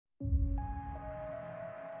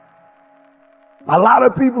A lot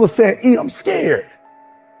of people are saying, E, I'm scared.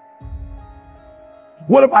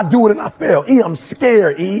 What if I do it and I fail? E, I'm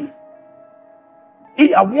scared, E.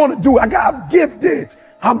 E, I want to do it. I'm gifted.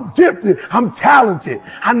 I'm gifted. I'm talented.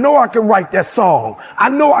 I know I can write that song. I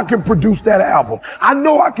know I can produce that album. I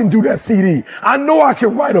know I can do that CD. I know I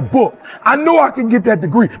can write a book. I know I can get that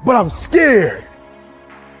degree, but I'm scared.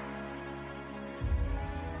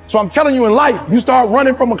 So I'm telling you, in life, you start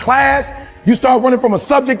running from a class, you start running from a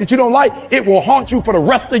subject that you don't like, it will haunt you for the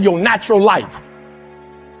rest of your natural life.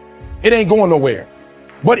 It ain't going nowhere.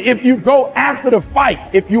 But if you go after the fight,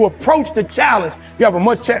 if you approach the challenge, you have a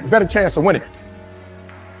much better chance of winning.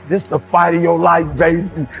 This the fight of your life,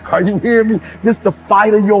 baby. Are you hearing me? This the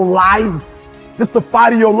fight of your life. This the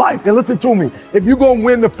fight of your life. And listen to me. If you're going to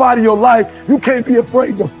win the fight of your life, you can't be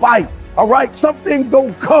afraid to fight. All right? Some things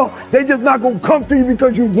don't come. They just not going to come to you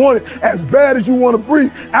because you want it as bad as you want to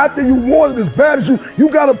breathe. After you want it as bad as you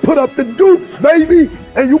got to put up the dukes, baby.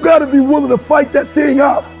 And you got to be willing to fight that thing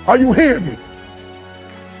out. Are you hearing me?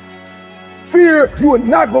 Fear, you are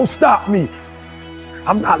not going to stop me.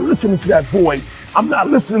 I'm not listening to that voice. I'm not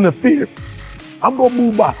listening to fear. I'm going to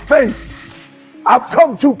move by faith. I've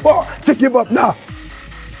come too far to give up now.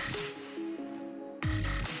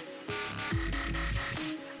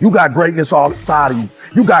 You got greatness all inside of you.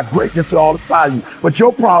 You got greatness all inside of you. But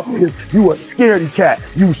your problem is you a scaredy cat.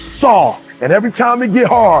 You soft. And every time it get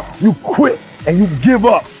hard, you quit and you give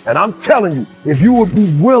up. And I'm telling you, if you would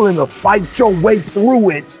be willing to fight your way through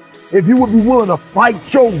it, if you would be willing to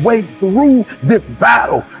fight your way through this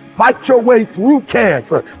battle, fight your way through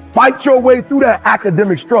cancer, fight your way through that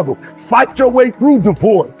academic struggle, fight your way through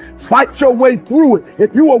divorce, fight your way through it.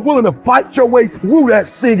 If you are willing to fight your way through that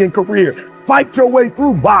singing career, fight your way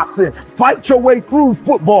through boxing, fight your way through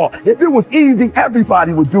football. If it was easy,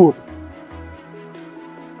 everybody would do it.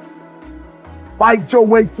 Fight your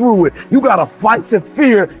way through it. You got to fight the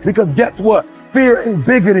fear, because guess what? Fear ain't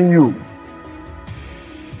bigger than you.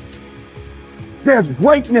 There's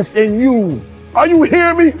greatness in you. Are you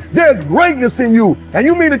hearing me? There's greatness in you. And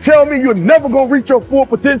you mean to tell me you're never going to reach your full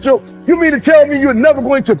potential? You mean to tell me you're never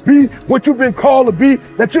going to be what you've been called to be?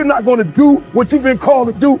 That you're not going to do what you've been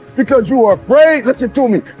called to do because you are afraid? Listen to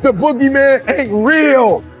me. The boogeyman ain't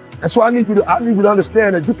real. And so I need you to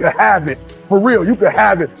understand that you can have it. For real, you can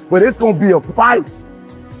have it. But it's going to be a fight.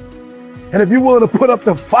 And if you're willing to put up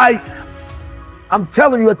the fight, I'm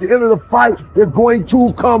telling you, at the end of the fight, there's going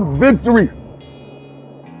to come victory.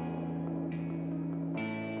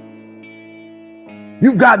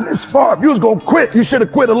 You've gotten this far. If you was going to quit, you should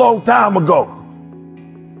have quit a long time ago.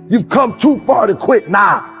 You've come too far to quit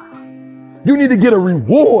now. You need to get a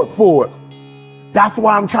reward for it. That's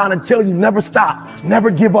why I'm trying to tell you, never stop, never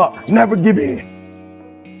give up, never give in.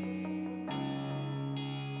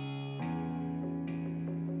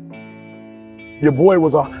 Your boy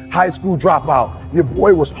was a high school dropout. Your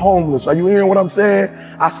boy was homeless. Are you hearing what I'm saying?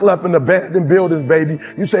 I slept in abandoned buildings, baby.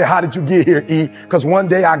 You say, how did you get here, E? Because one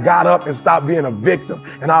day I got up and stopped being a victim,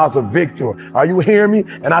 and I was a victor. Are you hearing me?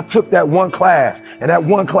 And I took that one class, and that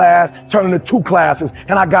one class turned into 2 classes,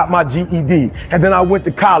 and I got my GED. And then I went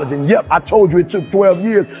to college, and yep, I told you it took 12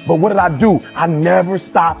 years, but what did I do? I never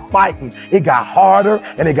stopped fighting. It got harder,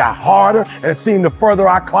 and it got harder, and it seemed the further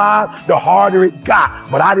I climbed, the harder it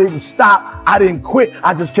got. But I didn't stop. I didn't quit.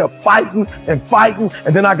 I just kept fighting and fighting.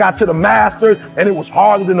 And then I got to the master's, and it was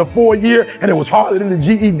harder than the 4-year, and it was harder than the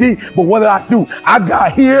GED. But what did I do? I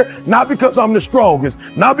got here not because I'm the strongest,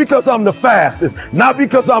 not because I'm the fastest, not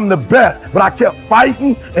because I'm the best, but I kept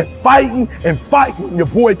fighting and fighting and fighting. Your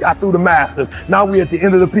boy got through the master's. Now we at the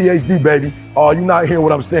end of the PhD, baby. Oh, you're not hearing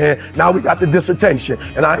what I'm saying. Now we got the dissertation,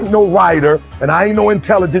 and I ain't no writer, and I ain't no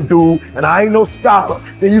intelligent dude, and I ain't no scholar.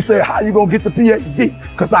 Then you say, how you gonna get the PhD?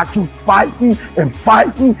 Because I keep fighting and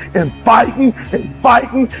fighting and fighting and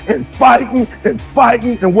fighting and fighting and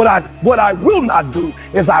fighting. And what I will not do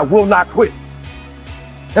is I will not quit.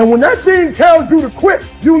 And when that thing tells you to quit,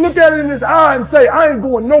 you look at it in its eye and say, I ain't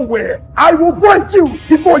going nowhere. I will break you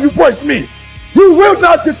before you break me. You will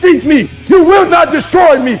not defeat me. You will not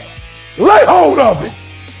destroy me. Lay hold of it.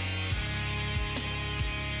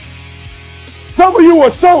 Some of you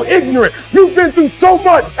are so ignorant. You've been through so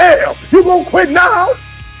much hell. You gonna quit now?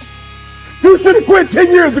 You should have quit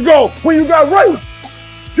 10 years ago when you got raped.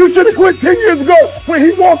 You should have quit 10 years ago when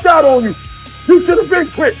he walked out on you. You should have been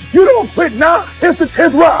quit. You don't quit now. It's the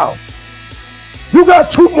 10th round. You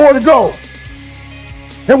got 2 more to go.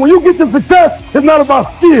 And when you get to success, it's not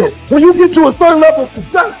about skill. When you get to a certain level of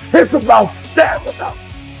success, it's about stamina.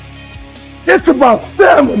 It's about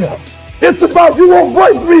stamina. It's about you won't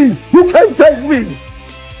break me. You can't take me.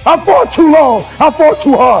 I fought too long. I fought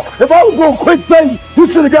too hard. If I was going to quit Satan, you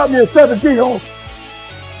should have got me a 17 on.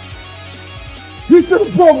 You should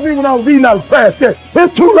have broke me when I was eating out of trash can.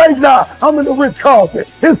 It's too late now. I'm in the Ritz Carlton.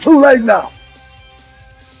 It's too late now.